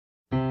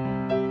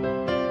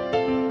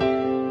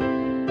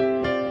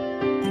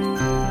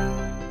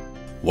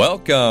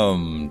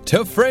Welcome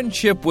to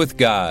Friendship with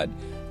God.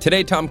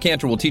 Today, Tom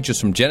Cantor will teach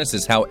us from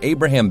Genesis how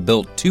Abraham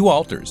built 2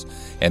 altars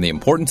and the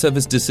importance of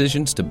his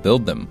decisions to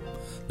build them.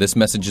 This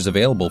message is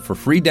available for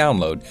free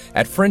download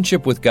at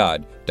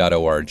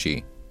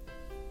friendshipwithgod.org.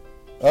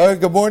 All right,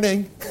 good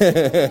morning.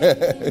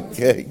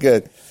 Okay,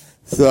 good.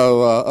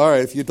 So, all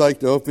right, if you'd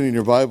like to open in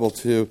your Bible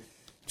to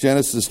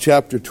Genesis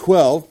chapter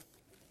 12,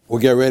 we'll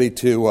get ready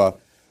to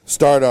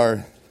start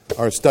our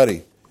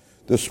study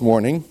this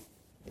morning.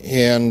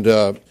 And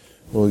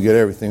we'll get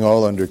everything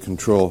all under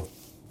control.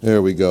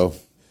 There we go.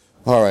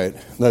 All right,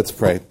 let's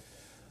pray.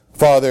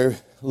 Father,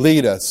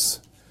 lead us.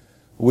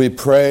 We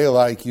pray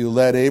like you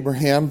led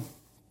Abraham.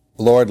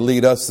 Lord,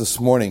 lead us this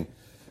morning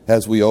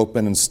as we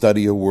open and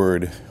study your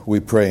word. We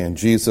pray in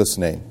Jesus'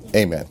 name.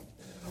 Amen.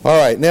 All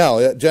right,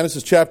 now,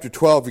 Genesis chapter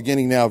 12,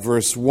 beginning now,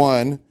 verse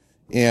 1.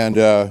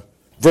 And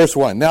verse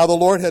 1. Now the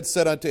Lord had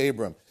said unto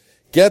Abram,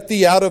 Get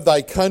thee out of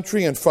thy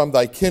country and from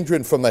thy kindred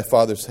and from thy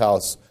father's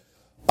house,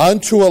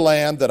 unto a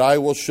land that I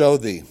will show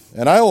thee.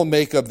 And I will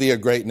make of thee a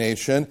great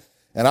nation,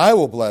 and I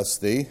will bless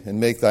thee, and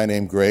make thy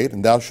name great,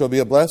 and thou shalt be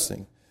a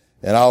blessing.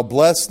 And I'll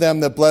bless them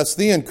that bless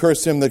thee, and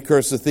curse him that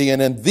curseth thee,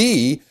 and in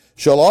thee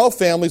shall all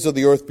families of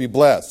the earth be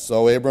blessed.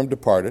 So Abram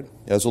departed,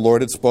 as the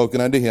Lord had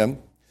spoken unto him,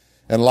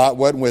 and Lot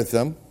went with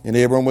him. And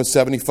Abram was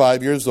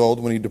 75 years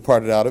old when he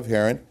departed out of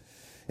Haran.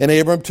 And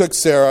Abram took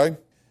Sarai,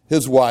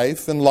 his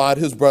wife, and Lot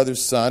his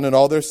brother's son, and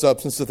all their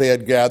substance that they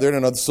had gathered,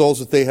 and of the souls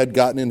that they had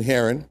gotten in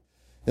Haran.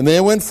 And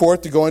they went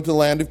forth to go into the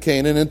land of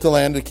Canaan, into the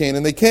land of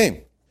Canaan they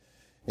came.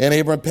 And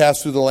Abram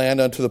passed through the land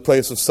unto the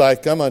place of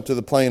Sychem, unto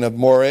the plain of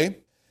Moreh.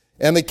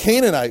 And the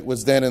Canaanite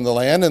was then in the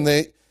land, and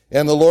the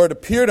Lord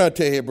appeared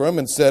unto Abram,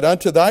 and said,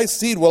 Unto thy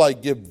seed will I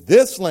give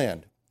this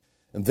land.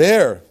 And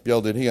there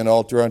builded he an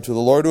altar unto the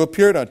Lord who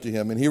appeared unto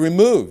him. And he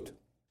removed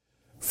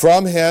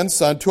from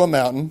hence unto a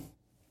mountain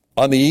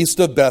on the east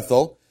of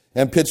Bethel,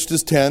 and pitched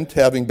his tent,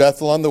 having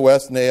Bethel on the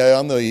west and Ai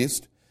on the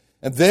east.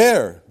 And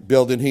there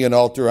builded he an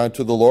altar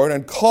unto the Lord,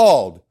 and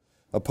called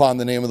upon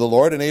the name of the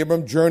Lord. And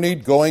Abram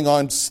journeyed, going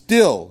on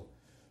still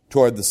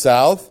toward the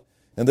south.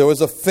 And there was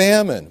a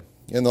famine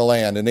in the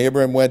land. And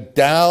Abram went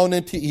down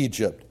into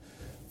Egypt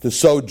to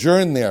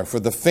sojourn there, for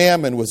the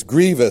famine was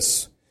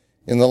grievous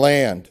in the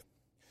land.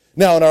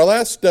 Now, in our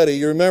last study,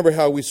 you remember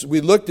how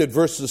we looked at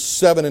verses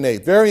 7 and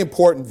 8. Very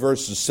important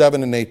verses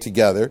 7 and 8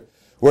 together,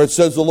 where it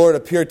says the Lord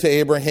appeared to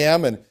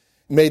Abraham and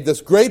made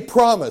this great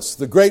promise.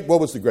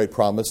 What was the great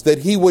promise? That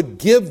he would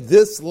give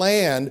this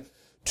land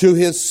to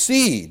his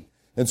seed.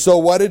 And so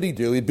what did he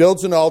do? He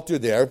builds an altar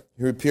there.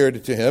 He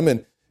appeared to him,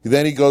 and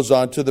then he goes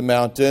on to the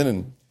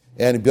mountain,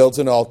 and he builds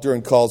an altar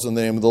and calls on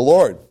the name of the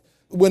Lord.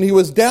 When he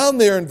was down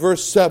there in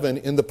verse 7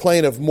 in the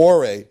plain of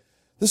Moreh,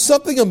 there's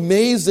something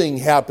amazing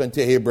happened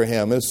to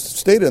Abraham. It's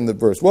stated in the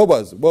verse. What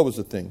was it? What was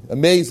the thing?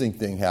 Amazing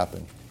thing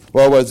happened.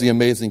 What was the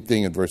amazing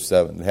thing in verse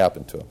 7 that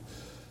happened to him?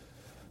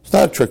 It's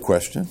not a trick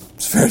question.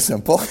 It's very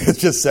simple. It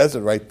just says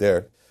it right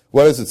there.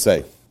 What does it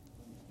say?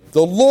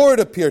 The Lord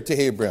appeared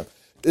to Abram.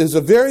 There's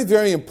a very,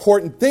 very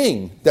important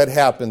thing that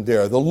happened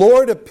there. The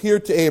Lord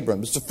appeared to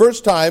Abram. It's the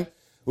first time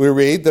we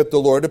read that the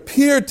Lord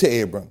appeared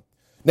to Abram.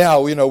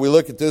 Now, we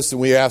look at this and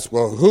we ask,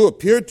 well, who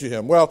appeared to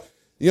him? Well,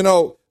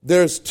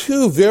 there's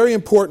 2 very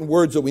important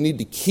words that we need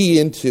to key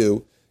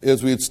into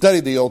as we study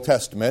the Old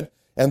Testament,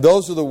 and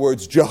those are the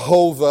words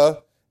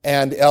Jehovah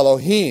and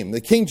Elohim.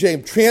 The King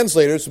James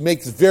translators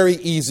make it very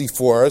easy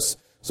for us,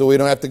 so we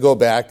don't have to go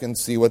back and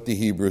see what the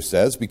Hebrew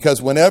says,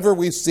 because whenever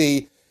we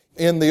see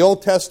in the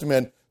Old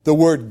Testament the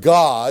word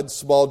God,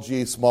 small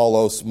g, small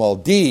o, small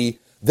d,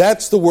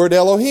 that's the word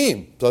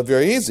Elohim. So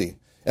very easy.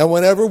 And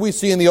whenever we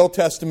see in the Old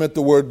Testament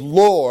the word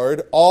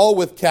Lord, all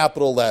with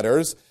capital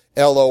letters,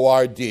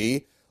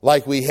 L-O-R-D,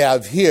 like we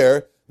have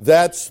here,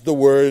 that's the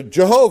word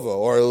Jehovah,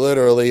 or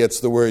literally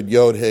it's the word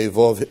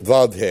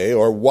Yod-He-Vav-He,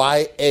 or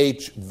Y-H-V-H.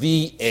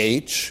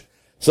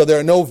 So there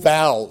are no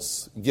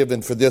vowels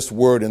given for this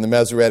word in the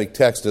Masoretic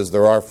text as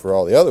there are for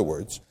all the other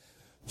words.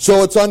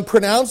 So it's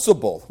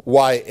unpronounceable,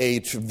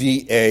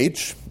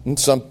 Y-H-V-H, and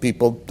some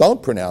people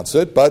don't pronounce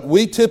it, but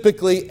we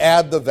typically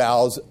add the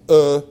vowels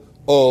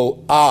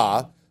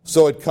O-A,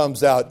 so it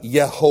comes out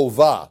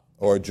Yehovah,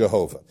 or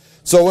Jehovah.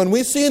 So when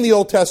we see in the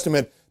Old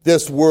Testament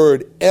this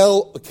word,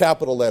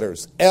 capital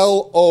letters,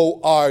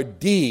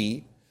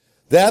 L-O-R-D,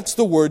 that's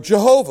the word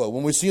Jehovah.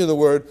 When we see the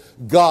word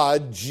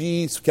God,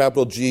 G,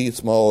 capital G,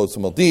 small o,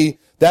 small d,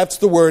 that's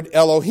the word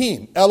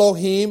Elohim.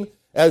 Elohim,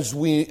 as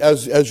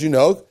you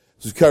know,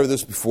 we've covered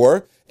this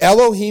before,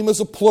 Elohim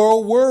is a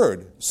plural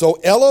word. So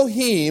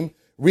Elohim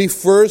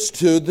refers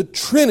to the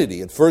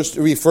Trinity. It first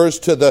refers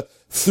to the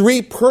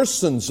 3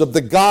 persons of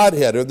the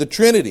Godhead, or the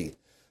Trinity.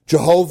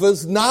 Jehovah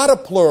is not a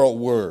plural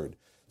word.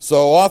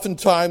 So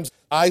oftentimes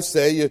I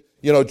say,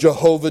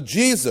 Jehovah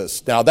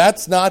Jesus. Now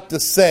that's not to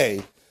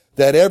say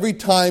that every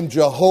time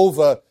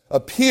Jehovah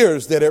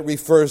appears that it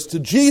refers to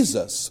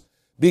Jesus,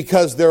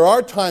 because there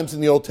are times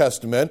in the Old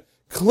Testament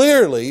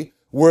clearly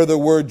where the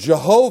word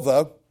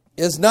Jehovah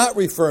is not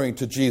referring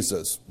to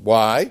Jesus.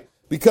 Why?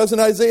 Because in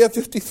Isaiah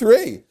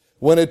 53,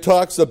 when it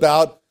talks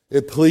about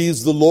It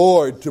pleased the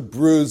Lord to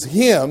bruise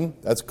him.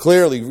 That's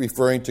clearly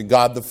referring to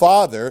God the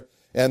Father,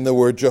 and the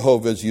word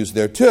Jehovah is used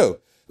there too.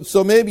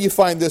 So maybe you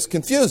find this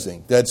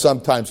confusing, that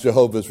sometimes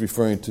Jehovah is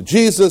referring to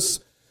Jesus,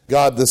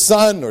 God the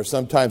Son, or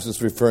sometimes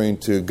it's referring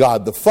to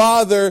God the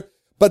Father.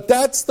 But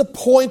that's the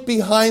point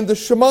behind the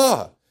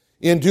Shema.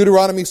 In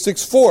Deuteronomy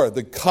 6:4,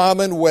 the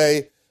common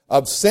way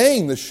of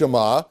saying the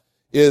Shema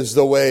is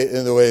the way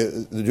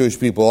the Jewish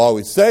people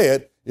always say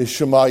it, is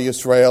Shema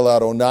Yisrael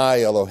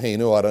Adonai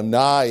Eloheinu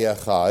Adonai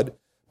Echad.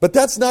 But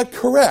that's not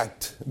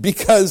correct,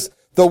 because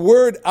the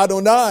word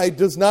Adonai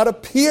does not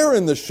appear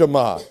in the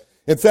Shema.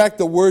 In fact,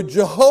 the word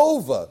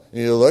Jehovah,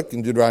 you look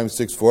in Deuteronomy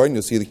 6:4 and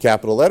you'll see the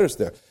capital letters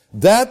there.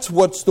 That's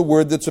what's the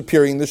word that's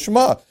appearing in the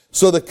Shema.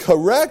 So the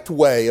correct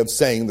way of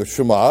saying the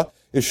Shema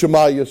is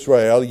Shema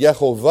Yisrael,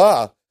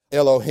 Yehovah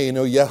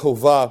Eloheinu,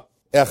 Yehovah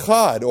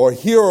Echad, or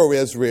Hear, O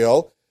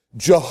Israel,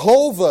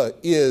 Jehovah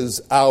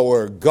is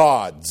our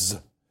gods.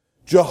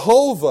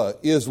 Jehovah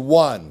is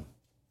one.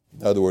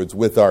 In other words,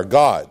 with our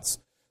gods.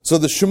 So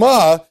the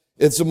Shema,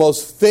 it's the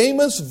most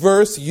famous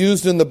verse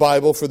used in the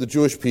Bible for the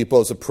Jewish people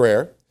as a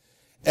prayer.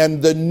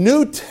 And the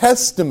New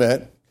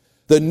Testament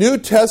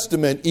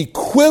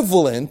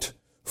equivalent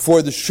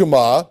for the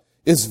Shema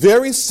is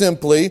very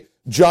simply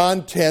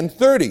John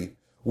 10:30,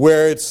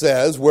 where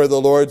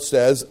the Lord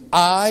says,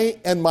 I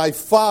and my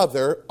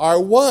Father are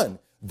one.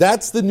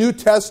 That's the New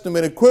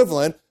Testament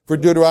equivalent for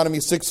Deuteronomy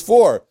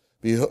 6:4.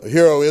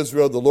 Hear, O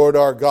Israel, the Lord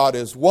our God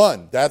is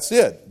one. That's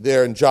it,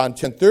 there in John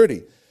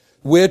 10:30,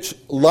 which,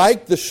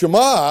 like the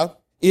Shema,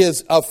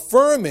 is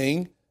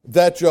affirming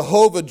that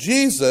Jehovah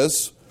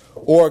Jesus,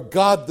 or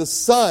God the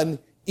Son,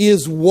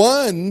 is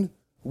one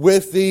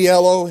with the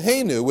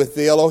Eloheinu, with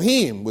the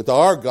Elohim, with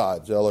our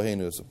gods.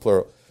 Eloheinu is the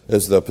plural,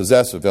 is the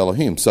possessive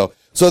Elohim. So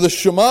the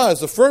Shema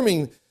is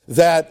affirming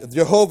that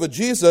Jehovah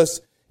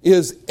Jesus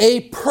is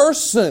a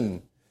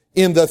person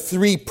in the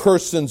three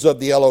persons of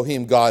the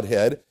Elohim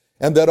Godhead,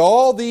 and that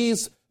all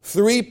these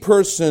three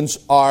persons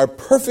are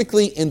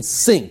perfectly in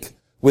sync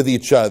with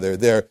each other.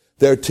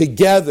 They're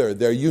together,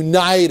 they're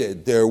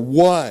united, they're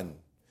one.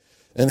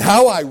 And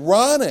how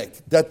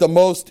ironic that the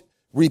most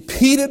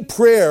repeated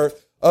prayer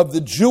of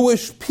the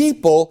Jewish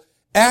people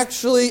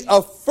actually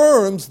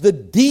affirms the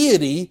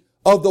deity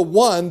of the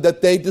one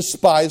that they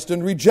despised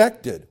and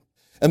rejected.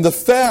 And the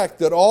fact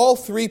that all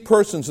three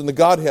persons in the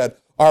Godhead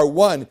are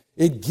one,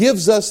 it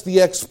gives us the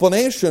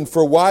explanation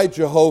for why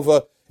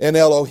Jehovah and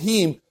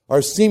Elohim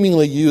are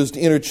seemingly used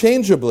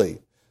interchangeably.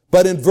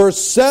 But in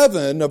verse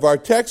 7 of our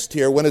text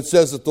here, when it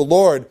says that the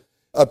Lord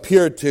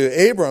appeared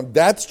to Abram,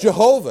 that's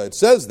Jehovah. It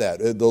says that.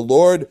 The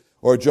Lord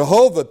or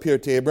Jehovah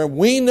appeared to Abram.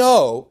 We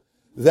know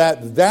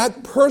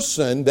that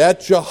person,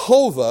 that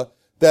Jehovah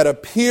that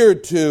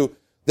appeared to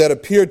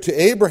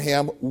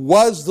Abraham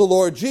was the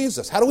Lord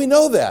Jesus. How do we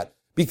know that?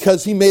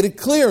 Because he made it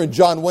clear in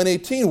John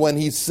 1:18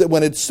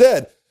 when it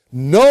said,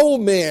 no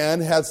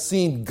man hath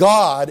seen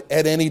God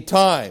at any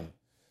time.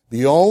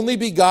 The only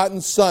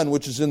begotten Son,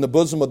 which is in the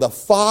bosom of the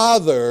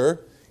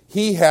Father,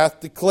 he hath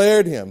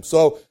declared him.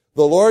 So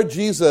the Lord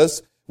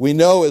Jesus, we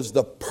know, is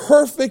the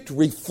perfect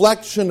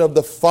reflection of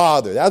the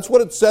Father. That's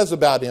what it says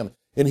about him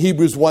in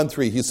Hebrews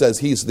 1:3. He says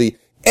he's the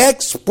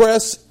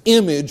express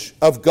image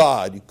of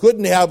God. You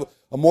couldn't have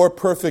a more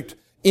perfect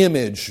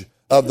image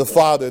of the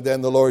Father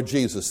than the Lord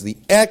Jesus, the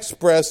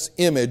express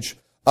image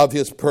of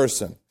his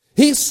person.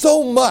 He's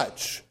so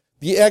much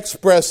the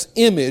express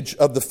image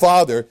of the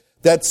Father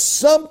that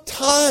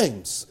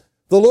sometimes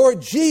the Lord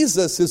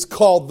Jesus is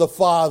called the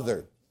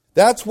Father.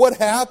 That's what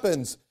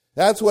happens.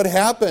 That's what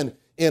happened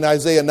in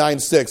Isaiah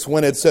 9:6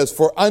 when it says,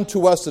 for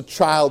unto us a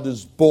child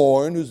is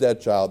born. Who's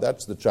that child?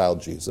 That's the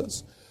child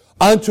Jesus.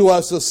 Unto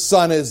us a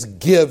son is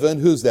given.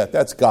 Who's that?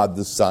 That's God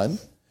the Son,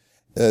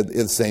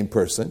 the same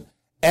person.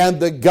 And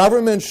the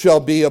government shall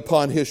be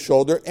upon his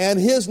shoulder, and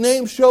his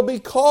name shall be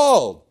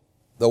called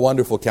the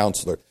Wonderful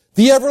Counselor,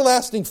 the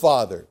Everlasting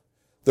Father,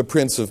 the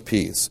Prince of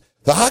Peace.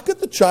 So how could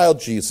the child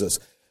Jesus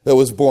that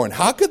was born,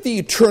 how could the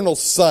eternal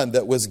Son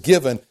that was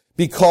given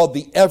be called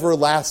the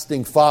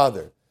Everlasting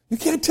Father? You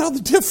can't tell the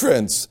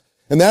difference.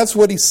 And that's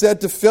what he said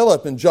to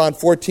Philip in John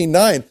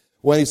 14:9,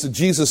 when he said,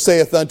 Jesus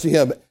saith unto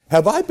him,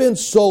 have I been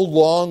so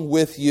long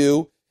with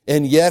you,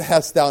 and yet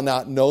hast thou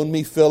not known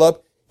me,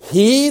 Philip?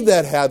 He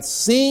that hath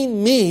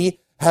seen me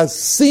has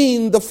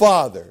seen the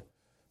Father.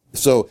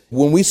 So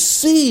when we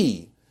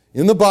see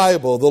in the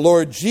Bible the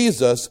Lord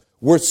Jesus,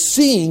 we're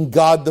seeing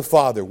God the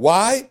Father.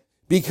 Why?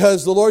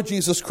 Because the Lord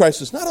Jesus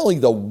Christ is not only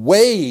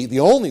the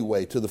only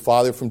way to the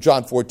Father from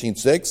John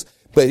 14:6,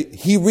 but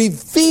he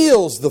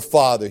reveals the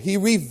Father. He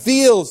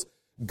reveals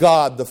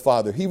God the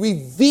Father. He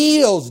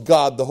reveals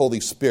God the Holy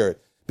Spirit,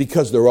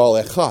 because they're all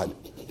echad.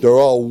 They're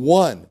all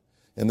one.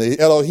 And the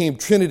Elohim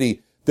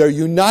Trinity, they're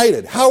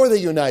united. How are they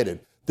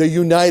united? They're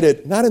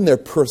united not in their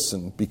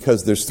person,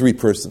 because there's three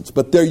persons,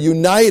 but they're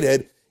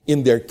united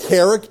in their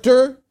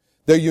character,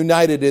 they're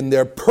united in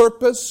their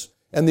purpose,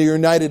 and they're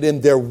united in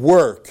their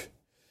work.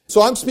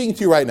 So I'm speaking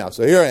to you right now.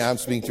 So here I am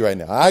speaking to you right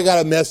now. I got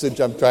a message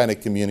I'm trying to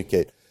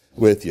communicate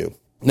with you.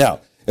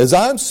 Now, as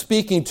I'm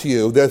speaking to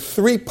you, there are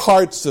three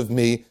parts of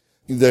me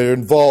that are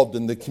involved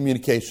in the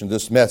communication of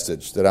this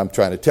message that I'm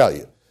trying to tell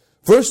you.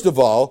 First of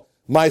all,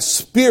 my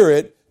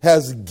spirit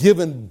has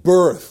given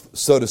birth,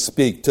 so to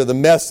speak, to the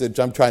message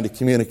I'm trying to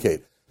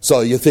communicate.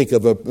 So you think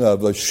of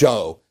a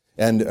show,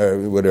 and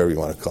or whatever you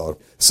want to call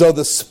it. So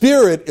the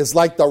spirit is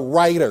like the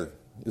writer.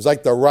 It's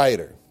like the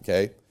writer,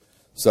 okay?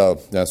 So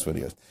that's what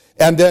he is.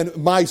 And then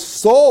my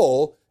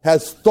soul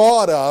has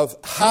thought of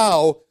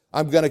how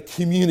I'm going to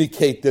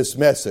communicate this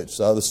message.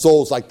 So the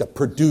soul is like the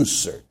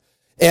producer.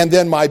 And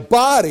then my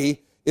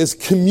body is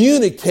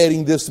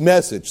communicating this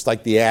message. It's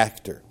like the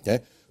actor,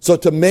 okay? So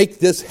to make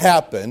this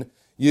happen,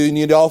 you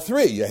need all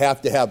three. You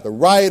have to have the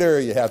writer,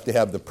 you have to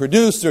have the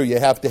producer, you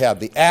have to have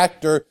the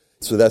actor.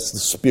 So that's the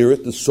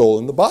spirit, the soul,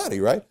 and the body,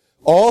 right?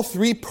 All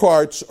three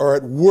parts are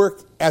at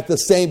work at the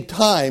same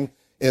time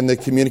in the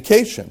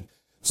communication.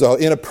 So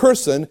in a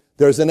person,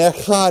 there's an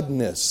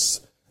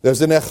echadness.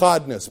 There's an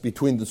echadness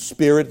between the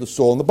spirit, the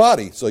soul, and the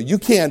body. So you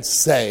can't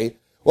say,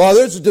 well,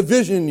 there's a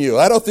division in you.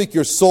 I don't think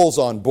your soul's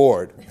on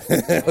board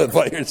with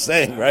what you're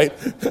saying, right?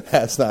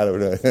 That's not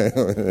what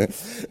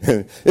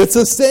it's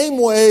the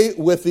same way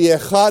with the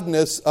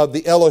echadness of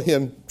the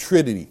Elohim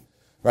Trinity,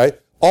 right?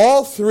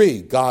 All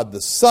three, God the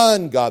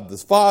Son, God the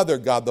Father,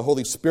 God the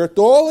Holy Spirit,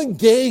 they're all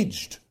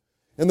engaged.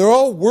 And they're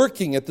all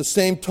working at the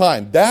same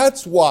time.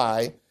 That's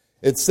why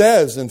it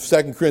says in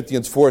 2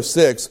 Corinthians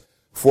 4:6,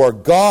 for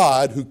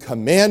God, who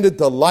commanded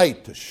the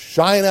light to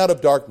shine out of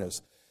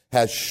darkness,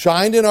 has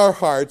shined in our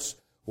hearts.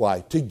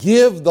 Why? To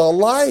give the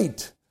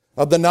light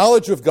of the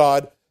knowledge of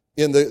God,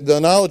 in the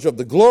knowledge of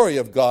the glory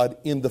of God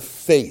in the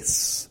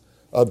face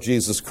of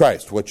Jesus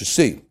Christ, what you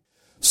see.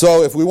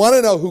 So if we want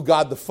to know who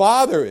God the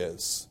Father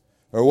is,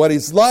 or what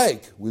he's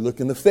like, we look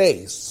in the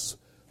face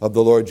of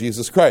the Lord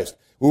Jesus Christ.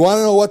 We want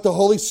to know what the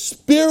Holy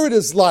Spirit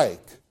is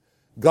like,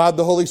 God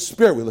the Holy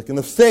Spirit, we look in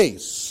the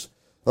face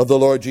of the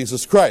Lord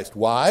Jesus Christ.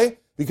 Why?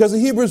 Because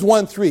in Hebrews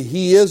 1:3,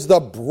 he is the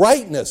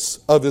brightness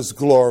of his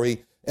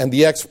glory and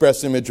the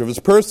express image of his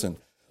person.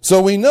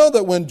 So we know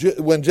that when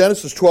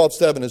Genesis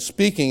 12:7 is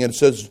speaking and it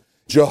says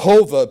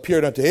Jehovah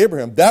appeared unto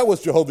Abraham, that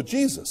was Jehovah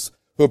Jesus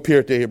who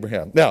appeared to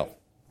Abraham. Now,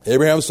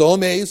 Abraham was so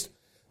amazed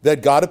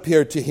that God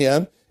appeared to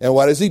him, and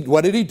what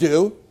did he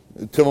do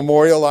to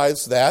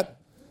memorialize that?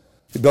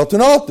 He built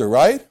an altar,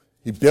 right?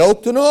 He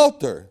built an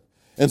altar.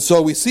 And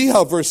so we see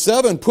how verse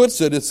 7 puts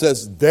it. It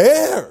says,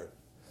 there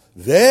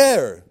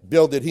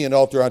builded he an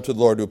altar unto the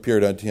Lord who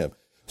appeared unto him.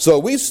 So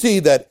we see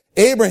that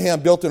Abraham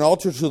built an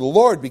altar to the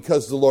Lord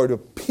because the Lord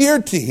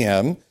appeared to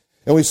him.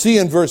 And we see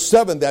in verse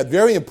 7 that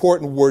very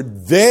important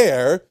word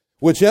there,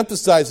 which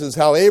emphasizes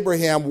how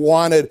Abraham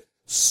wanted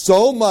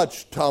so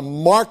much to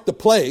mark the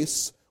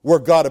place where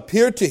God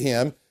appeared to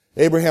him.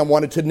 Abraham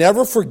wanted to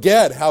never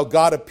forget how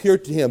God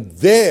appeared to him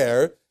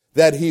there,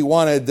 that he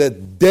wanted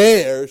that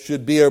there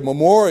should be a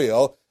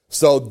memorial.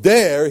 So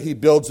there he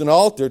builds an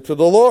altar to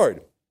the Lord.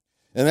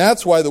 And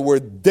that's why the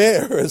word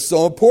there is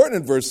so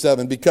important in verse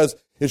 7, because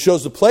it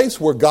shows the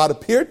place where God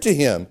appeared to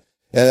him.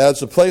 And that's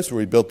the place where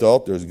he built the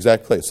altar, is the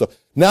exact place. So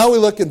now we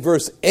look in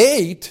verse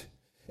 8,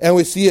 and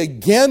we see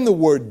again the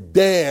word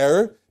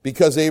there,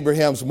 because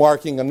Abraham's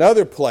marking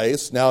another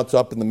place. Now it's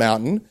up in the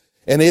mountain.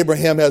 And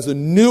Abraham has a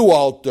new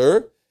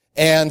altar.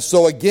 And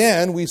so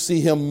again, we see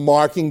him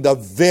marking the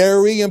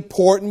very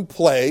important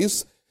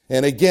place.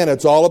 And again,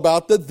 it's all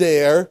about the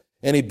there.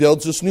 And he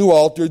builds this new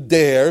altar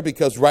there,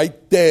 because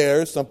right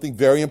there, something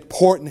very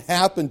important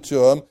happened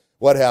to him.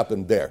 What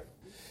happened there?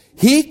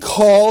 He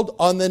called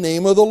on the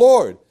name of the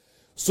Lord.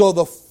 So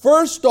the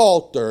first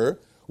altar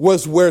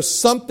was where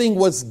something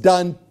was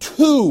done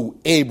to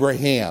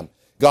Abraham.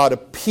 God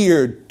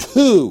appeared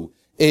to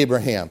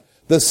Abraham.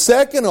 The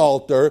second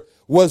altar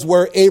was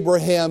where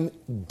Abraham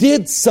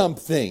did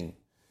something.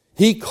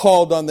 He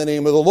called on the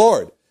name of the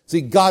Lord.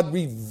 See, God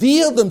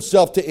revealed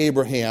himself to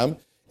Abraham,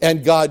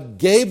 and God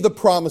gave the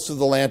promise of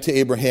the land to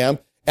Abraham,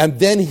 and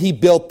then he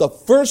built the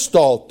first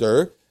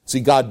altar.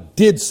 See, God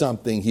did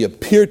something. He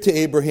appeared to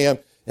Abraham,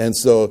 and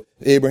so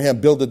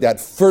Abraham built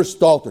that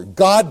first altar.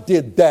 God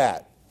did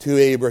that to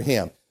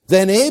Abraham.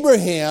 Then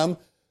Abraham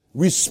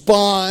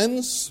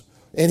responds,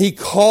 and he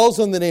calls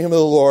on the name of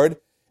the Lord,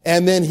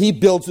 and then he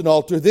builds an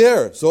altar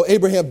there. So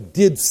Abraham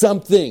did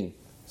something.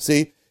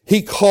 See,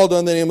 he called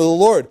on the name of the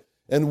Lord.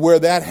 And where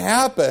that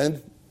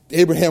happened,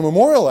 Abraham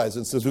memorialized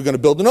and says, we're going to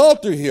build an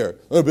altar here.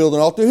 We're going to build an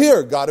altar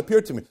here. God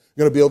appeared to me.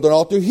 We're going to build an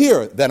altar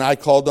here. Then I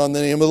called on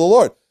the name of the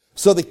Lord.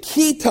 So the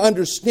key to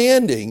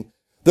understanding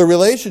the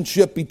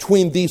relationship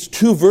between these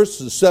two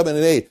verses, 7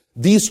 and 8,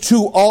 these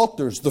two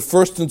altars, the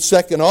first and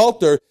second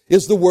altar,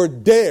 is the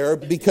word there,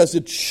 because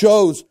it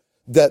shows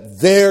that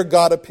there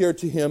God appeared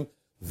to him.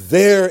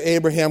 There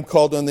Abraham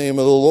called on the name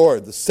of the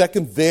Lord. The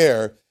second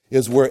there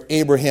is where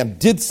Abraham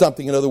did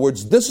something. In other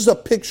words, this is a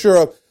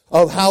picture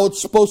of how it's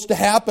supposed to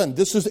happen.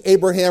 This is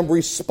Abraham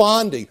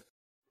responding.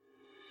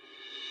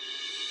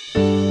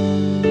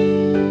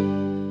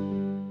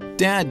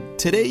 Dad,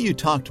 today you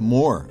talked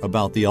more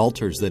about the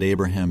altars that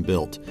Abraham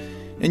built,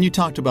 and you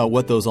talked about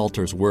what those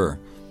altars were.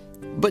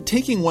 But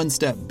taking one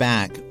step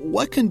back,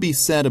 what can be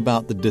said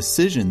about the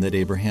decision that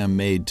Abraham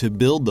made to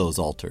build those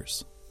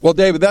altars? Well,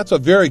 David, that's a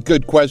very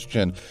good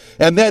question.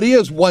 And that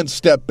is one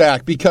step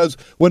back, because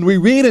when we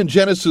read in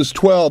Genesis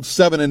 12,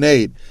 7 and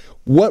 8,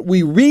 what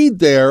we read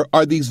there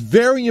are these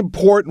very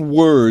important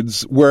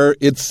words where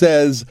it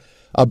says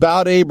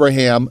about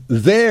Abraham,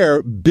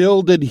 there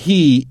builded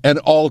he an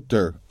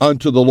altar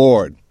unto the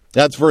Lord.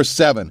 That's verse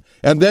 7.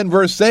 And then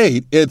verse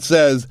 8, it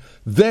says,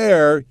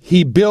 there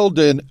he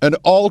builded an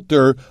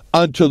altar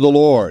unto the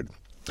Lord.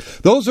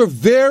 Those are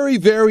very,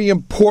 very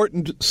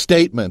important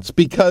statements,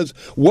 because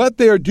what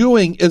they're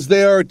doing is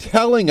they are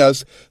telling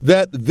us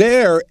that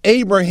there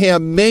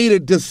Abraham made a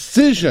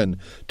decision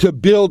to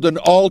build an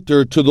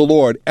altar to the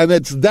Lord. And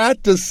it's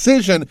that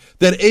decision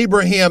that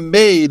Abraham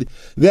made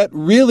that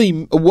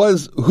really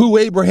was who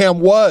Abraham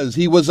was.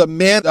 He was a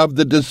man of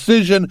the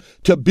decision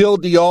to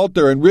build the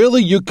altar. And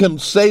really you can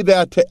say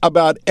that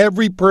about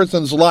every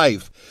person's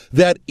life,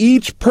 that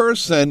each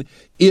person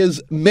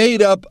is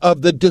made up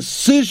of the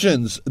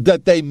decisions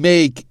that they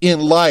make in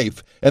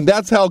life. And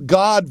that's how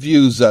God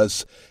views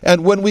us.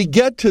 And when we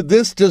get to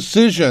this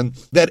decision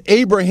that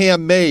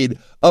Abraham made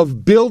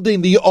of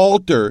building the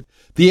altar,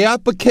 the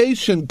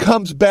application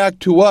comes back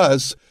to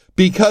us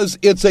because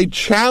it's a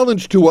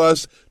challenge to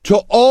us to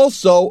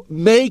also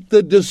make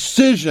the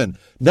decision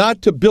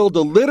not to build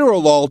a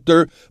literal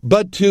altar,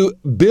 but to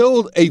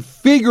build a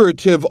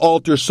figurative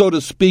altar, so to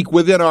speak,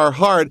 within our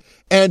heart,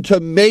 and to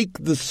make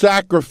the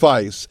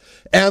sacrifice.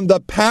 And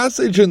the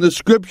passage in the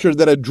scripture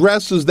that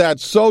addresses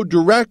that so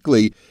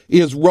directly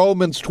is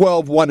Romans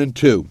 12, 1 and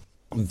 2.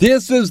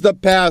 This is the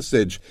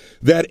passage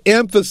that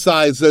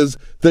emphasizes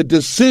the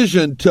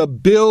decision to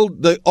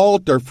build the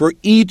altar for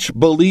each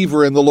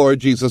believer in the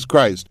Lord Jesus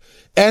Christ.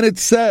 And it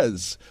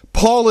says,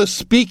 Paul is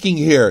speaking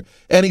here,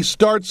 and he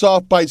starts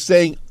off by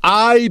saying,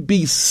 I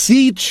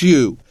beseech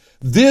you.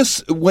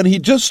 This, when he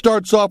just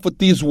starts off with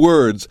these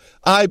words,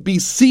 I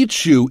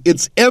beseech you,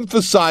 it's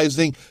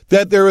emphasizing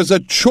that there is a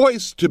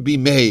choice to be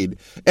made.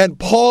 And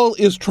Paul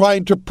is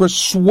trying to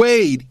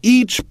persuade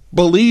each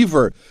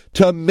believer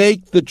to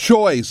make the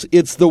choice.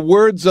 It's the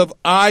words of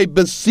I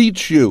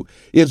beseech you.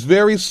 It's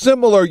very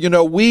similar.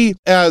 We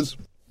as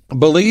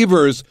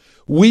believers,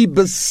 we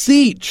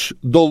beseech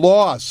the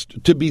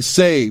lost to be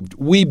saved.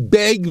 We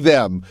beg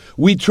them.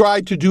 We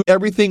try to do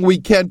everything we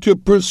can to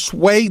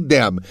persuade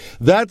them.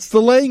 That's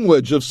the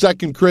language of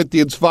 2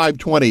 Corinthians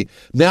 5:20.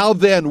 Now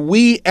then,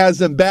 we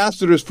as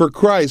ambassadors for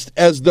Christ,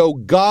 as though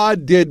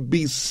God did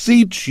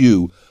beseech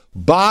you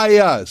by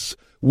us,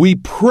 we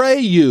pray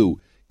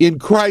you in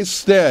Christ's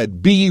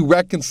stead, be ye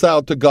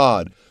reconciled to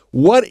God.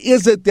 What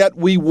is it that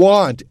we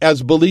want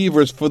as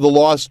believers for the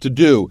lost to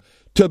do?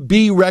 To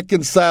be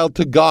reconciled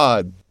to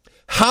God.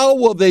 How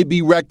will they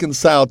be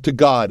reconciled to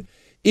God?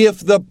 If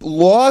the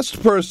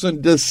lost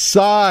person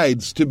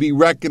decides to be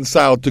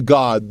reconciled to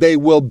God, they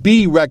will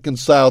be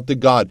reconciled to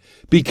God,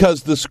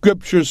 because the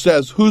scripture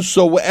says,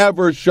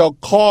 whosoever shall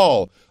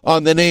call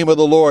on the name of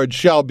the Lord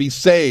shall be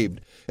saved.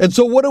 And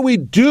so what do we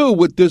do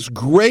with this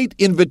great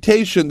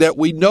invitation that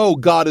we know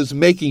God is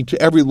making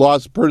to every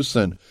lost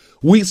person?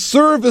 We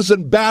serve as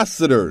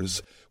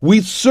ambassadors.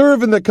 We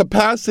serve in the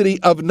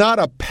capacity of not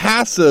a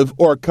passive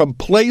or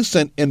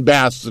complacent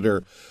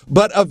ambassador,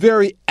 but a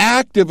very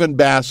active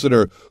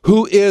ambassador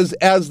who is,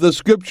 as the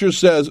scripture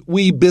says,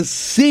 we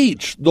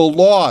beseech the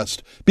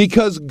lost,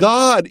 because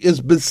God is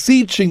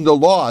beseeching the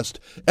lost,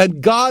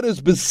 and God is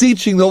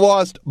beseeching the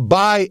lost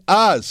by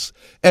us.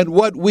 And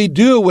what we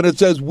do when it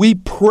says we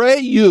pray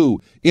you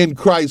in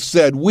Christ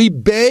said, we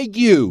beg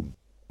you,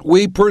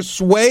 we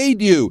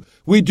persuade you,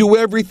 we do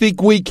everything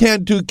we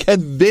can to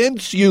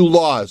convince you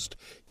lost,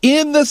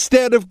 in the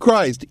stead of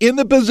Christ, in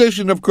the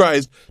position of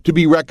Christ, to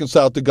be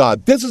reconciled to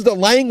God. This is the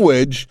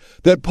language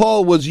that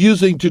Paul was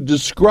using to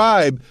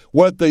describe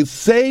what the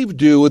saved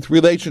do with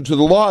relation to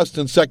the lost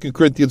in 2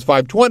 Corinthians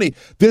 5:20.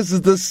 This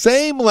is the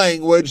same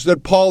language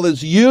that Paul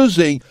is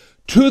using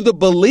to the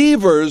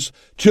believers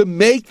to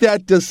make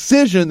that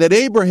decision that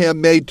Abraham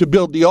made to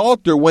build the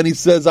altar when he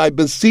says, I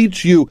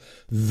beseech you,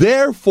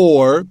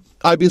 therefore,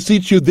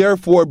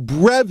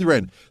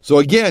 brethren. So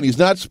again, he's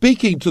not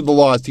speaking to the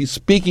lost. He's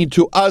speaking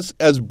to us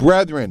as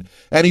brethren.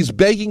 And he's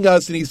begging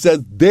us, and he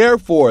says,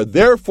 therefore,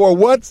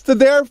 what's the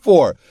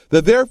therefore?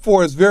 The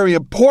therefore is very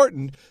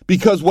important,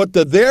 because what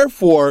the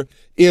therefore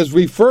is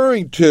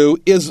referring to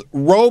is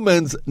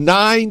Romans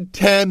 9,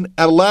 10,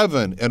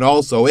 11, and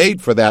also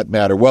 8 for that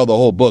matter. Well, the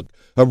whole book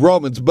of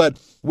Romans. But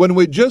when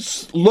we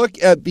just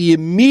look at the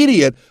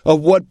immediate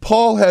of what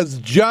Paul has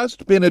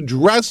just been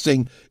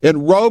addressing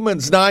in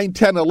Romans 9,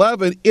 10,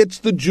 11, it's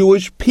the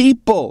Jewish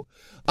people.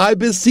 I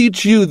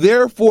beseech you,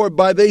 therefore,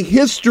 by the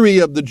history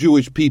of the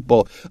Jewish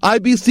people. I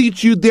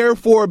beseech you,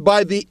 therefore,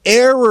 by the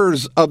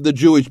errors of the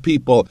Jewish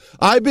people.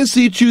 I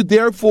beseech you,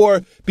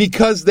 therefore,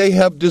 because they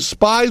have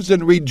despised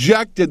and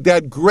rejected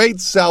that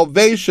great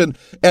salvation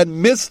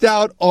and missed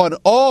out on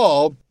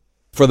all,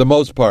 for the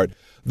most part,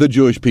 the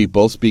Jewish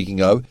people,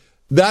 speaking of,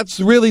 That's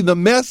really the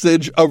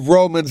message of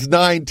Romans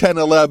 9, 10,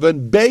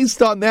 11.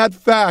 Based on that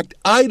fact,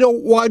 I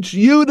don't want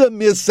you to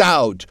miss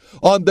out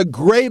on the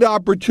great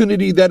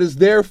opportunity that is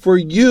there for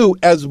you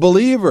as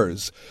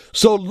believers.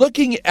 So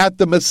looking at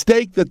the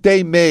mistake that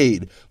they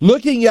made,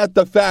 looking at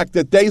the fact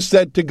that they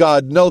said to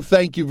God, no,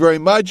 thank you very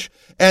much,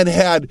 and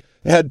had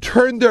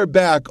turned their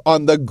back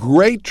on the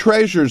great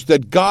treasures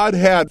that God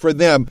had for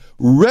them,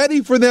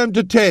 ready for them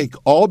to take,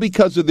 all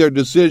because of their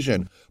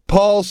decision.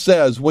 Paul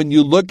says, when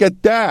you look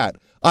at that,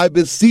 I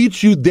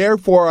beseech you,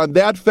 therefore, on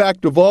that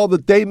fact of all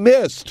that they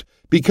missed,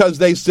 because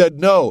they said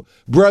no.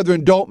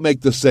 Brethren, don't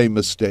make the same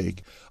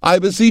mistake. I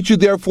beseech you,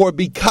 therefore,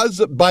 because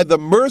by the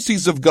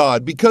mercies of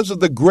God, because of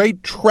the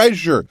great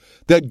treasure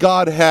that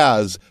God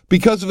has,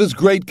 because of his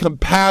great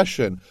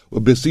compassion,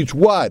 we beseech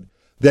what?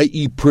 That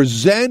ye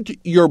present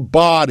your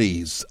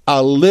bodies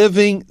a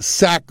living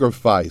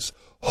sacrifice,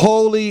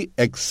 holy,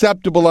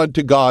 acceptable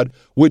unto God,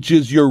 which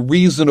is your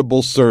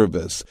reasonable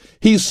service.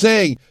 He's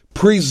saying,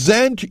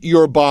 present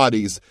your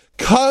bodies.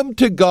 Come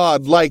to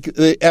God like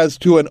as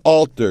to an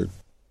altar.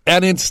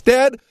 And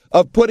instead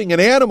of putting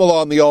an animal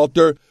on the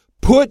altar,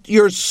 put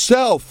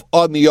yourself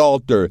on the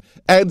altar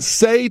and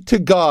say to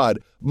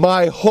God,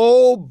 my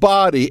whole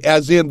body,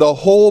 as in the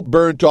whole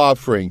burnt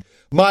offering,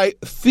 my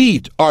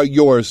feet are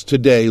yours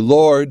today,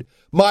 Lord.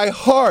 My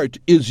heart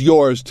is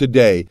yours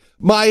today.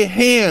 My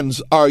hands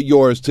are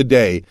yours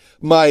today.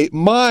 My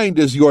mind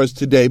is yours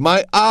today.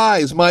 My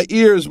eyes, my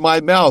ears,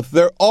 my mouth,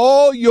 they're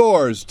all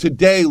yours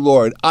today,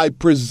 Lord. I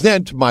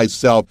present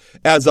myself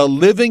as a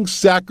living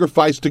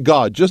sacrifice to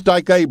God, just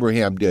like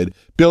Abraham did,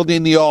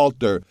 building the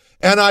altar.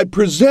 And I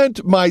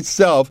present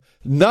myself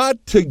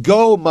not to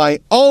go my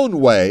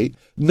own way,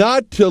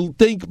 not to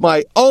think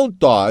my own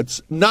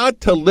thoughts,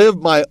 not to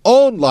live my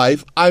own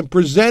life. I'm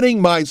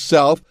presenting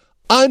myself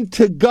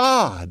unto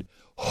God.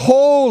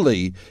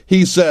 Holy,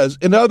 he says.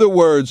 In other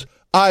words,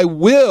 I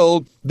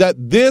will that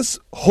this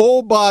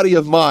whole body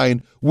of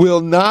mine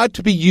will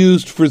not be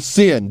used for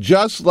sin,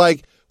 just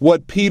like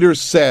what Peter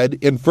said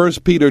in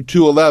 1 Peter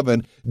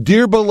 2:11,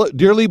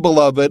 dearly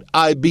beloved,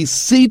 I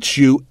beseech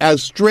you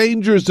as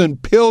strangers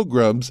and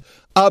pilgrims,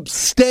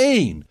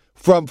 abstain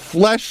from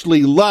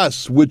fleshly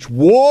lusts which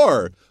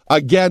war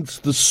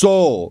against the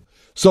soul.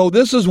 So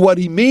this is what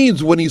he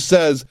means when he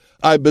says,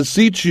 I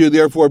beseech you,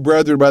 therefore,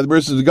 brethren, by the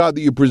mercies of God,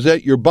 that you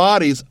present your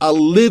bodies a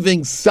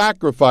living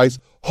sacrifice,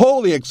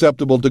 wholly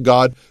acceptable to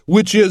God,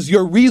 which is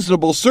your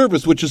reasonable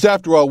service, which is,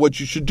 after all, what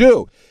you should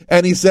do.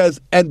 And he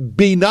says, and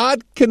be not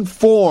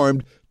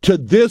conformed to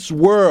this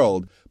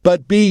world,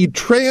 but be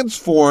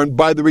transformed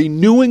by the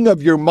renewing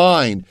of your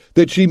mind,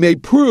 that ye may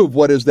prove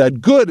what is that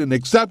good and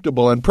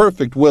acceptable and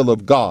perfect will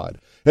of God.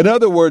 In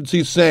other words,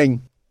 he's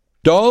saying,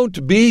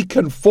 don't be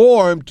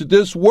conformed to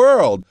this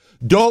world.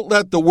 Don't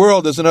let the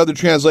world, as another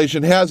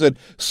translation has it,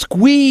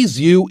 squeeze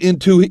you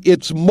into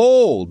its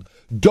mold.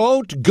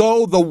 Don't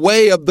go the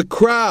way of the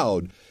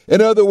crowd.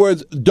 In other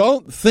words,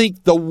 don't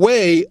think the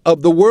way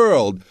of the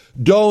world.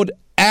 Don't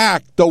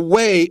act the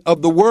way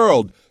of the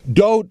world.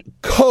 Don't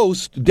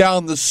coast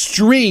down the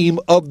stream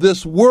of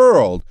this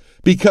world,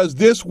 because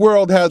this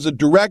world has a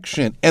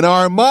direction, and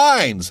our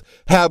minds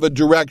have a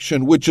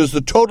direction which is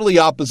the totally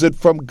opposite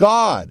from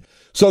God.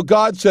 So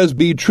God says,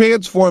 be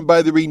transformed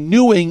by the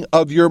renewing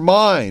of your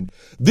mind.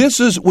 This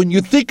is, when you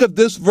think of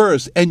this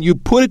verse and you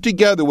put it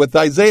together with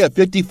Isaiah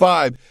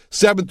 55,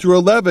 7 through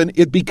 11,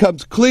 it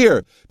becomes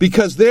clear.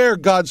 Because there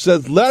God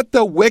says, let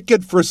the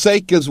wicked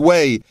forsake his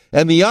way,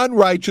 and the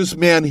unrighteous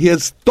man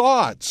his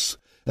thoughts,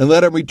 and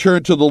let him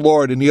return to the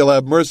Lord, and he'll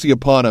have mercy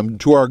upon him,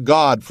 to our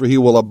God, for he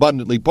will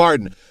abundantly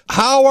pardon.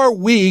 How are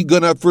we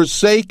going to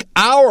forsake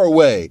our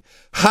way?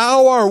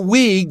 How are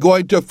we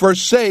going to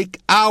forsake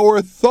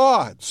our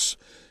thoughts?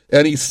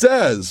 And he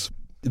says,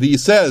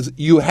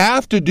 you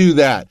have to do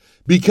that,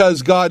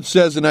 because God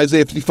says in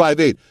Isaiah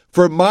 55:8,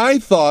 for my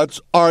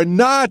thoughts are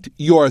not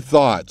your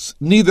thoughts,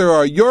 neither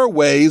are your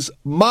ways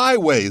my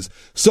ways.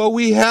 So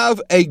we have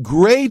a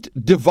great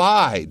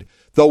divide.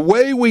 The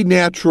way we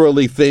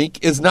naturally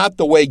think is not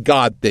the way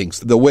God thinks.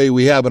 The way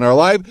we have in our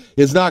life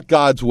is not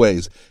God's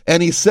ways.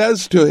 And he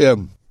says to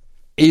him,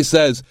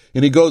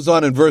 and he goes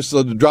on in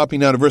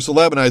dropping down to verse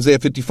 11, Isaiah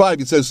 55,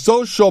 he says,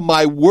 so shall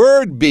my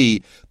word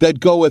be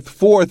that goeth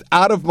forth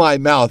out of my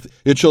mouth.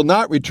 It shall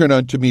not return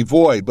unto me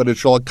void, but it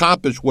shall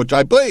accomplish which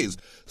I please.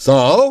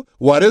 So,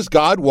 what does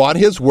God want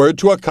his word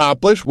to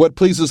accomplish? What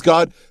pleases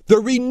God? The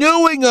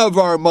renewing of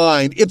our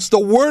mind. It's the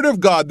word of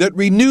God that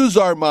renews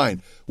our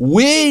mind.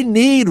 We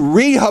need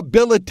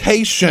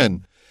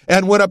rehabilitation.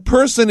 And when a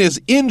person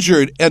is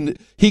injured and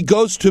he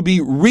goes to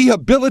be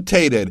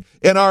rehabilitated,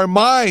 and our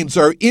minds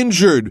are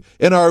injured,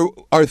 and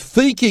our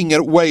thinking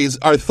ways,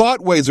 our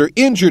thought ways are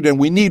injured, and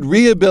we need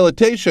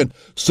rehabilitation,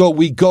 so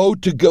we go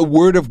to the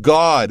Word of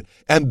God.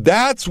 And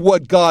that's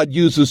what God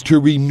uses to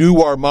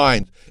renew our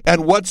minds.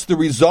 And what's the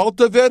result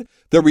of it?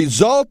 The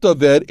result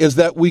of it is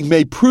that we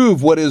may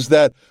prove what is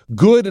that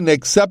good and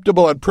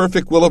acceptable and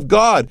perfect will of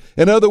God.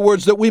 In other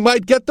words, that we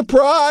might get the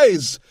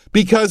prize.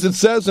 Because it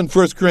says in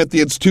 1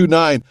 Corinthians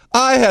 2:9,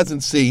 eye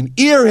hasn't seen,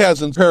 ear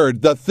hasn't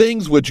heard, the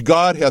things which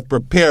God hath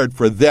prepared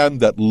for them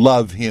that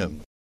love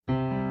him.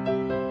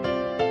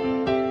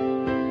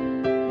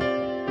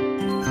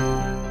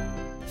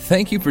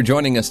 Thank you for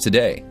joining us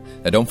today.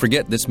 Now don't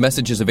forget, this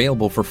message is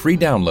available for free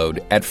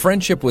download at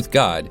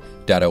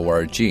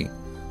friendshipwithgod.org.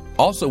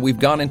 Also, we've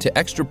gone into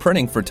extra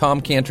printing for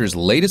Tom Cantor's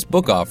latest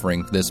book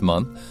offering this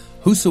month,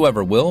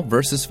 Whosoever Will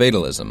versus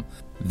Fatalism.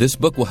 This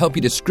book will help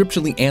you to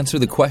scripturally answer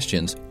the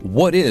questions,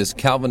 what is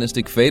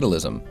Calvinistic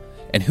fatalism?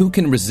 And who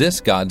can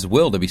resist God's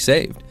will to be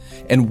saved?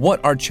 And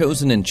what are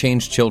chosen and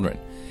changed children?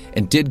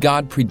 And did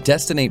God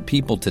predestinate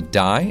people to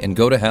die and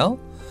go to hell?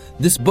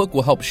 This book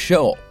will help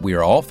show we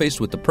are all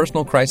faced with the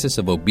personal crisis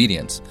of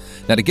obedience.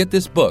 Now, to get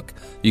this book,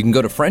 you can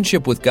go to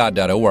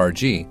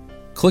friendshipwithgod.org,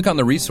 click on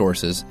the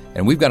resources,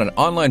 and we've got an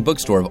online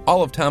bookstore of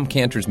all of Tom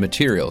Cantor's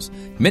materials,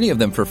 many of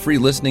them for free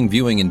listening,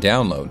 viewing, and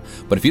download.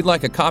 But if you'd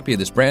like a copy of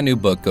this brand new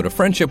book, go to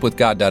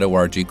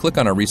friendshipwithgod.org, click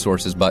on our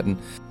resources button,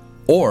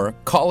 or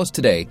call us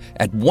today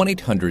at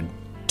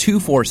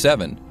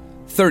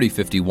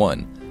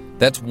 1-800-247-3051.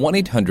 That's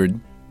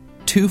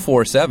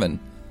 1-800-247-3051.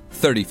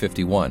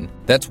 3051.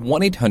 That's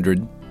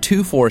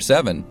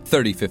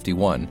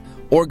 1-800-247-3051.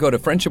 Or go to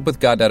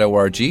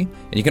friendshipwithgod.org,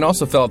 and you can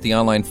also fill out the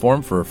online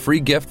form for a free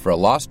gift for a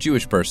lost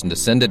Jewish person to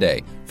send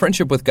today.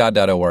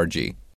 friendshipwithgod.org.